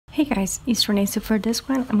Hey guys, it's Renee. So for this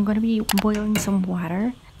one, I'm gonna be boiling some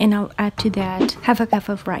water and I'll add to that half a cup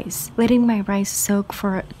of rice, letting my rice soak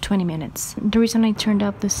for 20 minutes. The reason I turned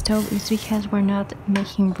up the stove is because we're not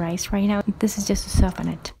making rice right now. This is just to soften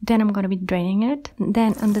it. Then I'm gonna be draining it.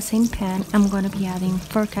 Then on the same pan, I'm gonna be adding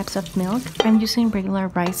 4 cups of milk. I'm using regular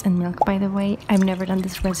rice and milk, by the way. I've never done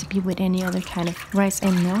this recipe with any other kind of rice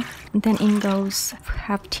and milk. Then in goes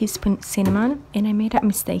half teaspoon cinnamon, and I made a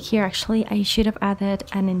mistake here. Actually, I should have added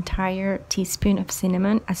an entire teaspoon of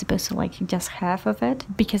cinnamon as opposed to like just half of it,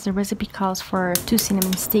 because the recipe calls for 2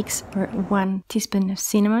 cinnamon sticks or 1 teaspoon of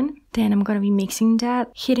cinnamon. Then I'm gonna be mixing that,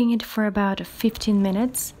 heating it for about 15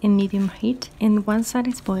 minutes in medium heat. And once that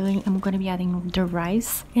is boiling, I'm gonna be adding the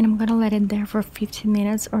rice, and I'm gonna let it there for 15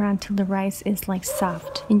 minutes or until the rice is like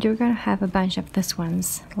soft. And you're gonna have a bunch of these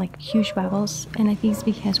ones, like huge bubbles. And I think it's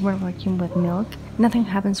because we're working with milk. Nothing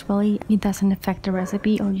happens really, it doesn't affect the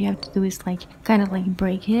recipe. All you have to do is like kind of like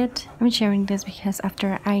break it. I'm sharing this because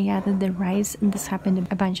after I added the rice, and this happened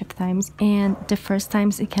a bunch of times, and the first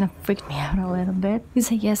times it kind of freaked me out a little bit.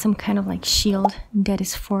 Because I guess some kind of like shield that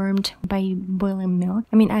is formed by boiling milk.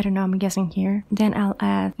 I mean, I don't know, I'm guessing here. Then I'll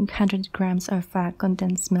add 100 grams of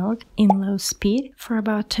condensed milk in low speed for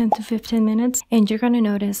about 10 to 15 minutes. And you're gonna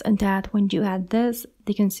notice that when you add this,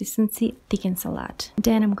 the consistency thickens a lot.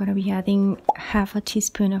 Then I'm gonna be adding half a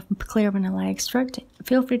teaspoon of clear vanilla extract.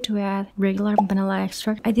 Feel free to add regular vanilla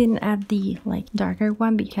extract. I didn't add the like darker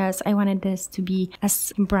one because I wanted this to be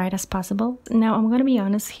as bright as possible. Now I'm gonna be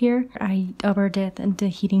honest here, I overdid the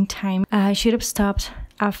heating time. I should have stopped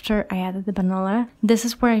after I added the vanilla. This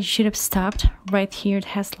is where I should have stopped. Right here it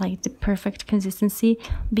has like the perfect consistency,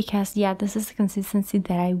 because yeah, this is the consistency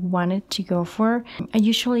that I wanted to go for. I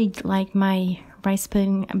usually like my rice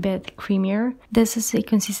pudding a bit creamier. This is a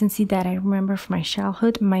consistency that I remember from my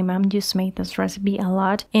childhood. My mom used to make this recipe a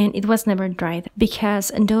lot, and it was never dried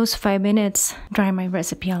because those 5 minutes dry my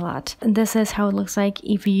recipe a lot. This is how it looks like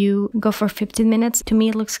if you go for 15 minutes. To me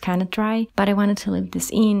it looks kind of dry, but I wanted to leave this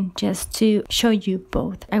in just to show you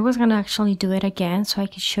both. I was gonna actually do it again so I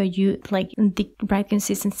could show you like the right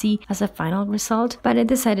consistency as a final result, but I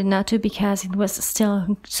decided not to because it was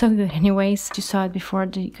still so good anyways. You saw it before,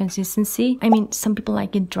 the consistency. I mean, some people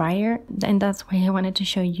like it drier, and that's why I wanted to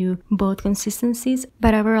show you both consistencies.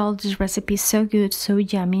 But overall, this recipe is so good, so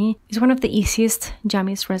yummy. It's one of the easiest,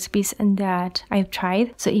 yummiest recipes that I've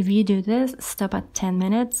tried. So if you do this, stop at 10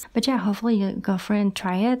 minutes. But yeah, hopefully you go for it and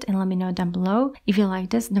try it, and let me know down below. If you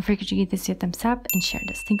like this, don't forget to give this a thumbs up and share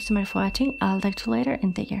this. Thank you so much for watching. I'll talk to you later,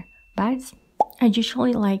 and take care. Bye. I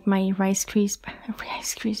usually like my Rice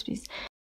Krispies